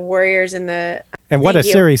 the Warriors and the And what Thank a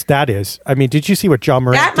you. series that is. I mean, did you see what John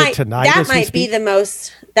Morant did tonight? That might be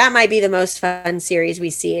the most fun series we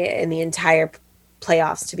see in the entire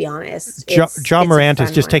playoffs, to be honest. John Morant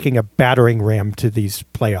is just one. taking a battering ram to these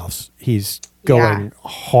playoffs. He's going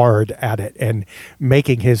hard at it and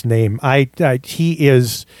making his name. He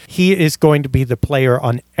is going to be the player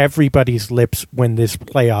on everybody's lips when this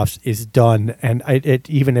playoffs is done. And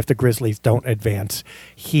even if the Grizzlies don't advance,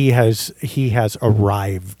 he has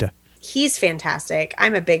arrived. He's fantastic.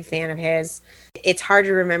 I'm a big fan of his. It's hard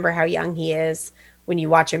to remember how young he is when you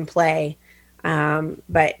watch him play.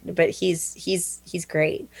 But he's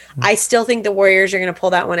great. I still think the Warriors are going to pull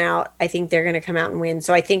that one out. I think they're going to come out and win.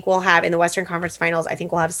 So I think we'll have in the Western Conference Finals, I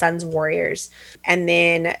think we'll have Suns Warriors. And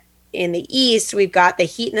then in the East, we've got the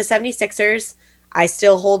Heat and the 76ers. I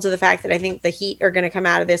still hold to the fact that I think the Heat are going to come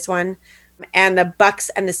out of this one. And the Bucks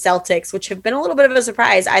and the Celtics, which have been a little bit of a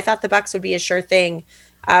surprise. I thought the Bucks would be a sure thing.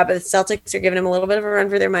 But the Celtics are giving them a little bit of a run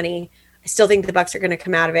for their money. I still think the Bucks are going to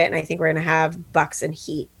come out of it, and I think we're going to have Bucks and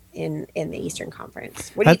Heat in the Eastern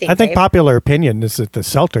Conference. What do you think? I think Dave? popular opinion is that the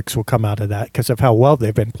Celtics will come out of that because of how well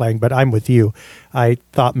they've been playing. But I'm with you. I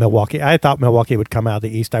thought Milwaukee would come out of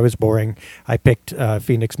the East. I was boring. I picked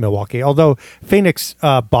Phoenix, Milwaukee. Although Phoenix,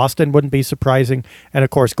 Boston wouldn't be surprising, and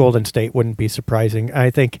of course Golden State wouldn't be surprising.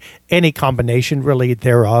 I think any combination really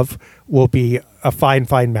thereof will be a fine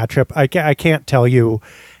matchup. I can't tell you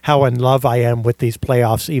how in love I am with these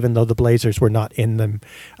playoffs, even though the Blazers were not in them.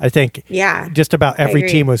 I think just about every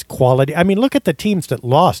team was quality. I mean, look at the teams that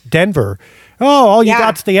lost. Denver, all you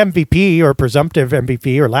got's the MVP or presumptive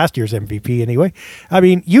MVP or last year's MVP anyway. I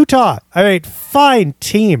mean, Utah, fine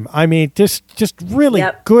team. I mean, just really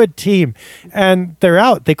good team. And they're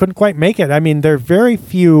out. They couldn't quite make it. I mean, there are very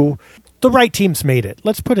few... The right teams made it.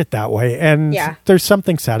 Let's put it that way. And there's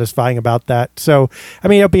something satisfying about that. So, I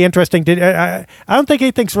mean, it'll be interesting. I don't think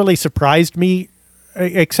anything's really surprised me,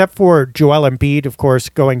 except for Joel Embiid, of course,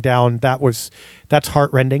 going down. That's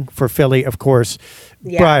heartrending for Philly, of course.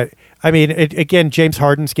 Yeah. But, I mean, again, James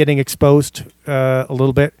Harden's getting exposed a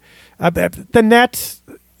little bit. The Nets,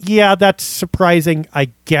 that's surprising,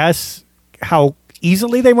 I guess, how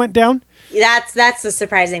easily they went down. That's the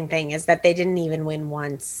surprising thing, is that they didn't even win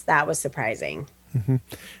once. That was surprising. Mm-hmm.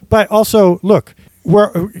 But also, look,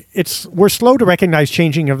 we're slow to recognize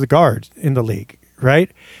changing of the guard in the league, right?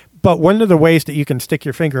 But one of the ways that you can stick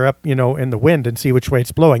your finger up, in the wind and see which way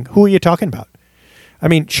it's blowing, who are you talking about? I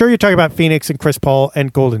mean, sure, you're talking about Phoenix and Chris Paul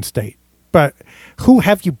and Golden State, but who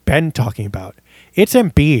have you been talking about? It's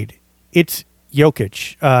Embiid, it's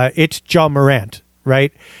Jokic, it's John Morant,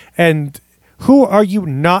 right? And who are you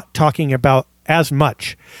not talking about as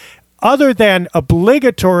much? Other than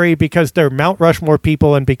obligatory because they're Mount Rushmore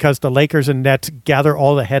people and because the Lakers and Nets gather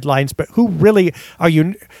all the headlines, but who are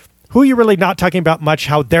you really not talking about much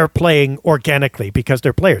how they're playing organically because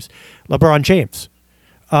they're players? LeBron James,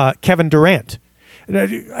 Kevin Durant.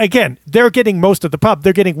 Again, they're getting most of the pub.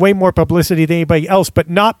 They're getting way more publicity than anybody else,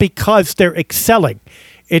 but not because they're excelling.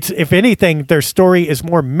 It's, if anything, their story is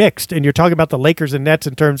more mixed. And you're talking about the Lakers and Nets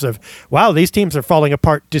in terms of, wow, these teams are falling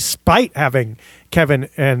apart despite having Kevin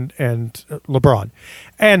and LeBron.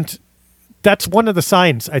 And that's one of the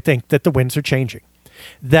signs, I think, that the winds are changing.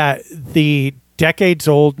 That the decades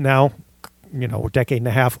old now, decade and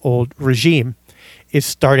a half old regime is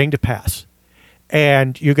starting to pass.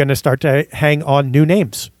 And you're going to start to hang on new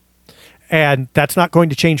names. And that's not going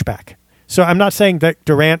to change back. So I'm not saying that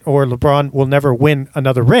Durant or LeBron will never win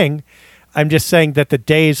another ring. I'm just saying that the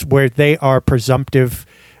days where they are presumptive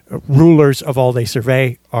rulers of all they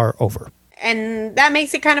survey are over. And that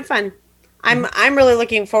makes it kind of fun. I'm really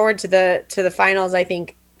looking forward to the finals. I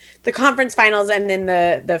think the conference finals and then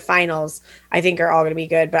the finals I think are all going to be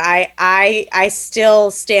good. But I still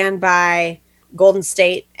stand by Golden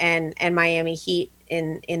State and Miami Heat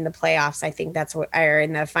in the playoffs. I think that's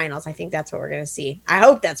in the finals. I think that's what we're going to see. I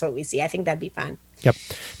hope that's what we see. I think that'd be fun. Yep.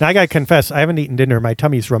 Now I got to confess, I haven't eaten dinner. My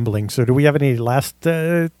tummy's rumbling. So do we have any last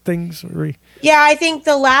things? Yeah, I think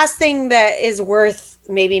the last thing that is worth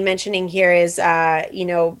maybe mentioning here is,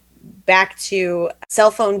 back to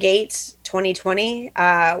Cell Phone Gate 2020,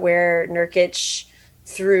 where Nurkic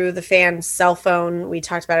through the fan's cell phone. We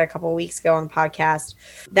talked about it a couple of weeks ago on the podcast.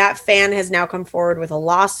 That fan has now come forward with a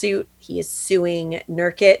lawsuit. He is suing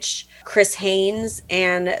Nurkic, Chris Haynes,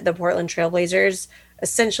 and the Portland Trailblazers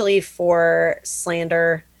essentially for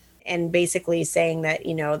slander, and basically saying that,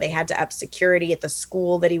 they had to up security at the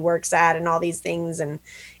school that he works at and all these things. And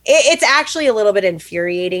it's actually a little bit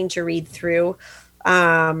infuriating to read through.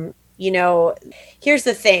 Here's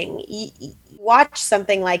the thing. You watch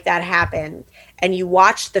something like that happen and you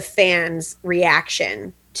watch the fans'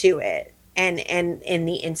 reaction to it. and in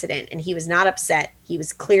the incident, and he was not upset. He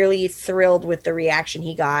was clearly thrilled with the reaction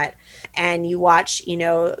he got. And you watch,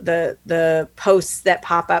 the posts that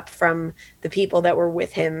pop up from the people that were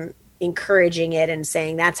with him encouraging it and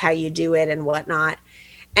saying that's how you do it and whatnot.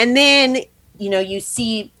 And then you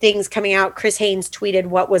see things coming out. Chris Haynes tweeted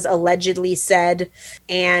what was allegedly said,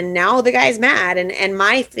 and now the guy's mad. And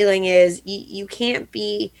my feeling is you can't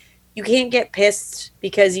get pissed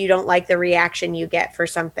because you don't like the reaction you get for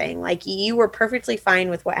something. Like, you were perfectly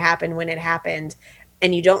fine with what happened when it happened,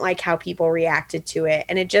 and you don't like how people reacted to it.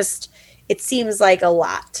 And it seems like a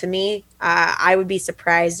lot to me. I would be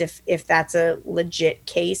surprised if that's a legit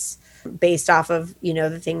case based off of,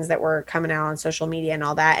 the things that were coming out on social media and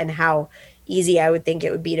all that, and how easy I would think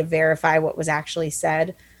it would be to verify what was actually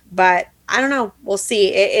said. But I don't know. We'll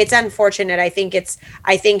see. It's unfortunate. I think it's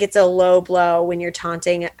a low blow when you're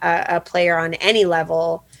taunting a player on any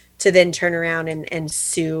level to then turn around and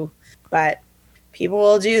sue. But people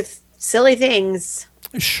will do silly things.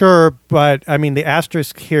 Sure, but I mean, the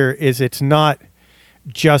asterisk here is it's not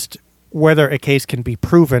just whether a case can be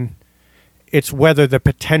proven. It's whether the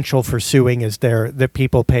potential for suing is there that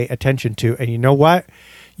people pay attention to. And you know what?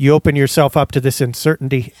 You open yourself up to this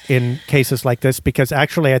uncertainty in cases like this, because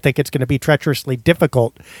actually I think it's going to be treacherously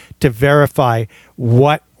difficult to verify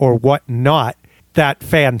what or what not that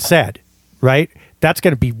fan said, right? That's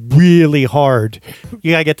going to be really hard.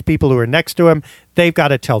 You got to get the people who are next to him. They've got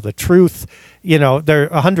to tell the truth. There are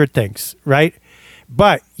 100 things, right?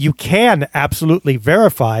 But you can absolutely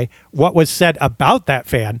verify what was said about that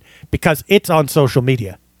fan because it's on social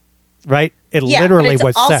media, right? It literally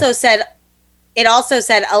was said. It also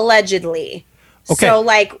said allegedly. Okay. So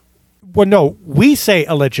well, no, we say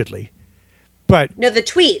allegedly, but no, the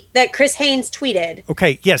tweet that Chris Haynes tweeted.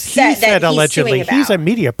 Okay. Yes. He said allegedly. He's a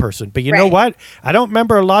media person, but you know what? I don't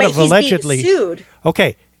remember a lot of allegedly. He's being sued.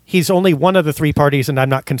 Okay. He's only one of the three parties, and I'm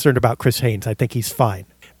not concerned about Chris Haynes. I think he's fine.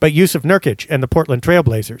 But Yusuf Nurkic and the Portland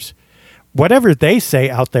Trailblazers, whatever they say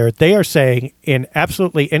out there, they are saying in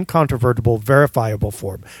absolutely incontrovertible, verifiable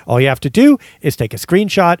form. All you have to do is take a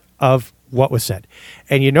screenshot of what was said.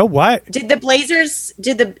 And you know what? Did the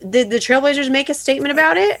Trailblazers make a statement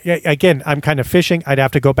about it? Yeah, again, I'm kind of fishing. I'd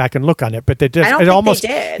have to go back and look on it, but I don't think they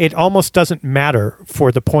did. It almost doesn't matter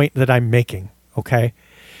for the point that I'm making. Okay.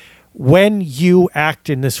 When you act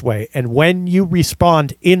in this way and when you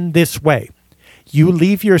respond in this way, you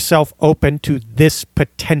leave yourself open to this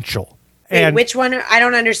potential. Wait, which one? I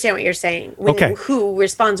don't understand what you're saying. Okay. Who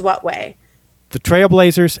responds what way? The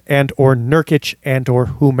Trailblazers and or Nurkic and or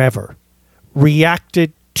whomever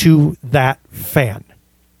reacted to that fan.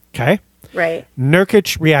 Okay? Right.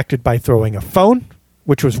 Nurkic reacted by throwing a phone,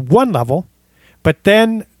 which was one level, but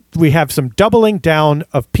then we have some doubling down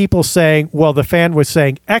of people saying, well, the fan was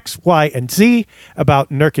saying X, Y, and Z about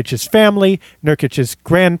Nurkic's family, Nurkic's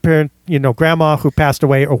grandparent, grandma who passed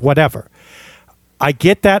away or whatever. I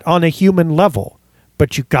get that on a human level,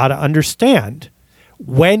 but you got to understand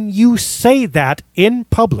when you say that in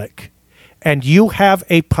public and you have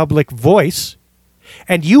a public voice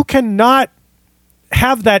and you cannot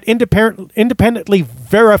have that independently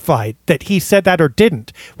verified that he said that or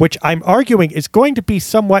didn't, which I'm arguing is going to be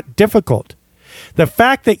somewhat difficult. The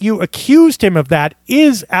fact that you accused him of that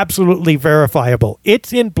is absolutely verifiable.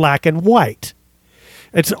 It's in black and white.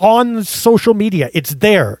 It's on social media. It's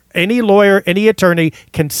there. Any lawyer, any attorney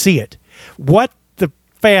can see it. What the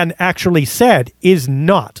fan actually said is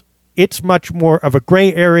not. It's much more of a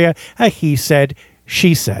gray area. He said,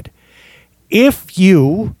 she said. If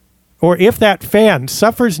that fan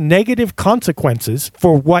suffers negative consequences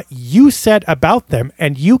for what you said about them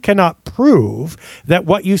and you cannot prove that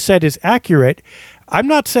what you said is accurate, I'm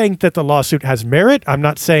not saying that the lawsuit has merit. I'm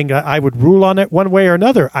not saying that I would rule on it one way or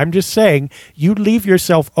another. I'm just saying you leave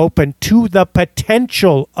yourself open to the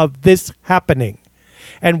potential of this happening.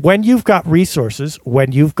 And when you've got resources,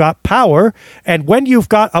 when you've got power, and when you've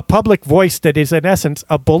got a public voice that is in essence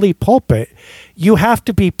a bully pulpit, you have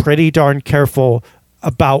to be pretty darn careful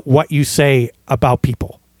about what you say about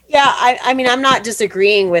people. Yeah, I mean, I'm not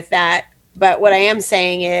disagreeing with that, but what I am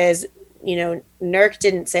saying is, Nurk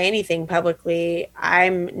didn't say anything publicly.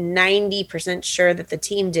 I'm 90% sure that the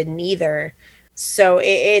team didn't either. So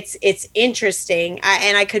it's interesting,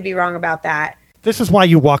 and I could be wrong about that. This is why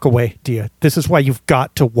you walk away, Dia. This is why you've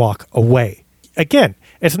got to walk away. Again,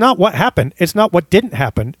 it's not what happened. It's not what didn't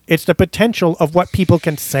happen. It's the potential of what people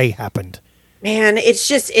can say happened. Man, it's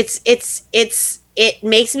just, it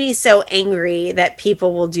makes me so angry that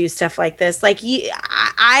people will do stuff like this. Like,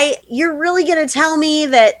 you're really going to tell me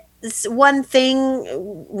that this one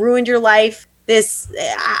thing ruined your life this,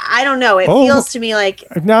 I don't know. It feels to me like...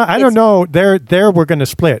 No, I don't know. There we're going to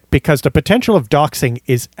split, because the potential of doxing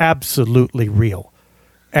is absolutely real.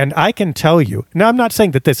 And I can tell you, now I'm not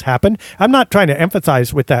saying that this happened. I'm not trying to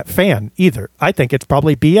empathize with that fan either. I think it's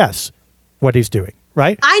probably BS what he's doing,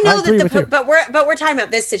 right? I know but we're talking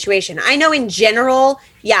about this situation. I know in general,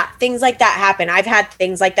 yeah, things like that happen. I've had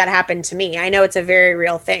things like that happen to me. I know it's a very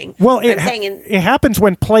real thing. Well, it happens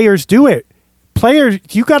when players do it. Players,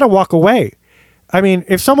 you got to walk away. I mean,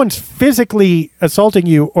 if someone's physically assaulting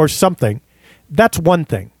you or something, that's one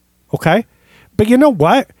thing, okay? But you know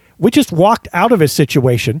what? We just walked out of a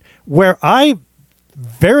situation where I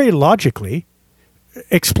very logically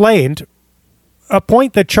explained a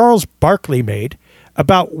point that Charles Barkley made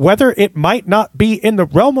about whether it might not be in the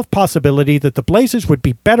realm of possibility that the Blazers would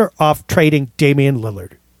be better off trading Damian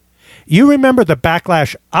Lillard. You remember the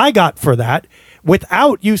backlash I got for that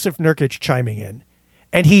without Yusuf Nurkic chiming in,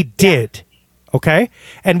 and he did. Okay?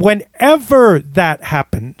 And whenever that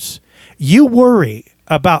happens, you worry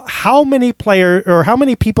about how many players or how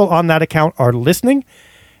many people on that account are listening.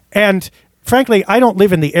 And frankly, I don't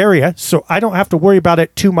live in the area, so I don't have to worry about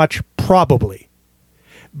it too much, probably.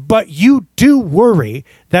 But you do worry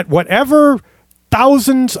that whatever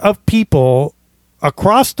thousands of people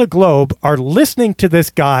across the globe are listening to this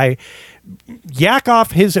guy yak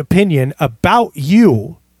off his opinion about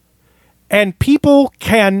you, and people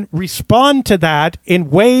can respond to that in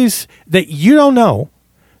ways that you don't know,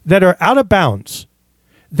 that are out of bounds,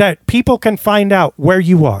 that people can find out where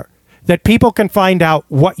you are, that people can find out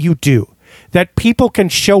what you do, that people can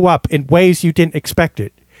show up in ways you didn't expect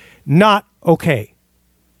it. Not okay.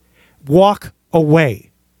 Walk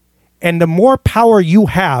away. And the more power you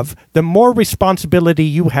have, the more responsibility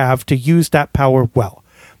you have to use that power well.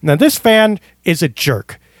 Now, this fan is a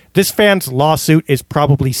jerk. This fan's lawsuit is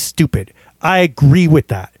probably stupid. I agree with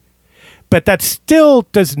that. But that still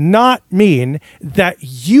does not mean that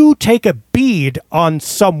you take a bead on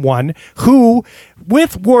someone who,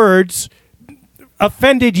 with words,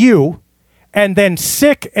 offended you and then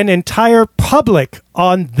sick an entire public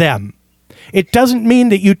on them. It doesn't mean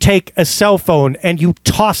that you take a cell phone and you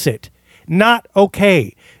toss it. Not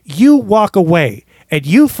okay. You walk away and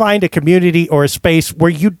you find a community or a space where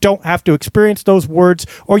you don't have to experience those words,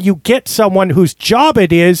 or you get someone whose job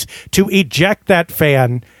it is to eject that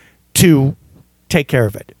fan to take care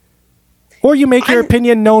of it. Or you make your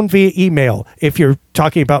opinion known via email if you're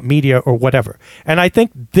talking about media or whatever. And I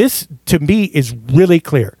think this, to me, is really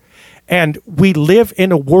clear. And we live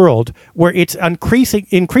in a world where it's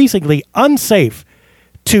increasingly unsafe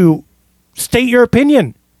to state your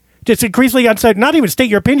opinion. It's increasingly unsafe, not even state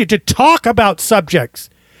your opinion, to talk about subjects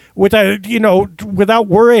without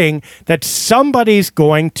worrying that somebody's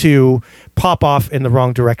going to pop off in the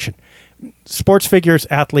wrong direction. Sports figures,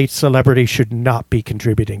 athletes, celebrities should not be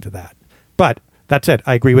contributing to that. But that said,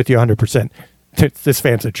 I agree with you 100%. This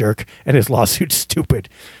fan's a jerk and his lawsuit's stupid.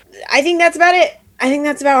 I think that's about it. I think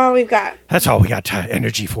that's about all we've got. That's all we got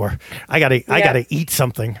energy for. I gotta eat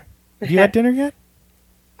something. Have you had dinner yet?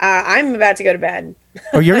 I'm about to go to bed.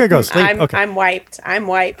 Oh, you're gonna go sleep? Okay. I'm wiped.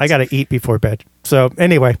 I gotta eat before bed. So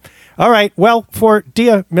anyway, all right. Well, for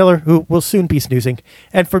Dia Miller, who will soon be snoozing,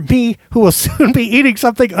 and for me, who will soon be eating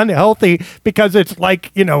something unhealthy because it's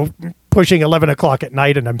like, pushing 11 o'clock at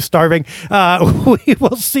night and I'm starving. We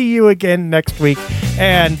will see you again next week,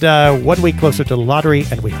 and 1 week closer to the lottery,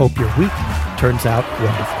 and we hope your week turns out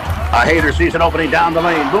wonderful. A Hater season opening down the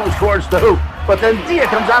lane, moves towards the hoop, but then Dia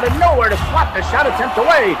comes out of nowhere to swat the shot attempt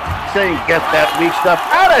away, saying, "Get that weak stuff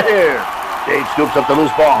out of here." Jade scoops up the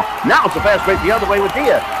loose ball. Now it's a fast break the other way with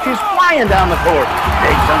Dia. She's flying down the court.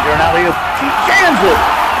 Jade sends her an alley-oop. She jams it.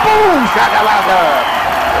 Boom! Shakalaka!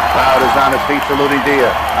 The crowd is on its feet saluting Dia.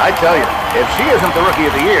 I tell you, if she isn't the Rookie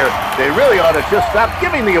of the Year, they really ought to just stop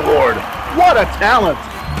giving the award. What a talent!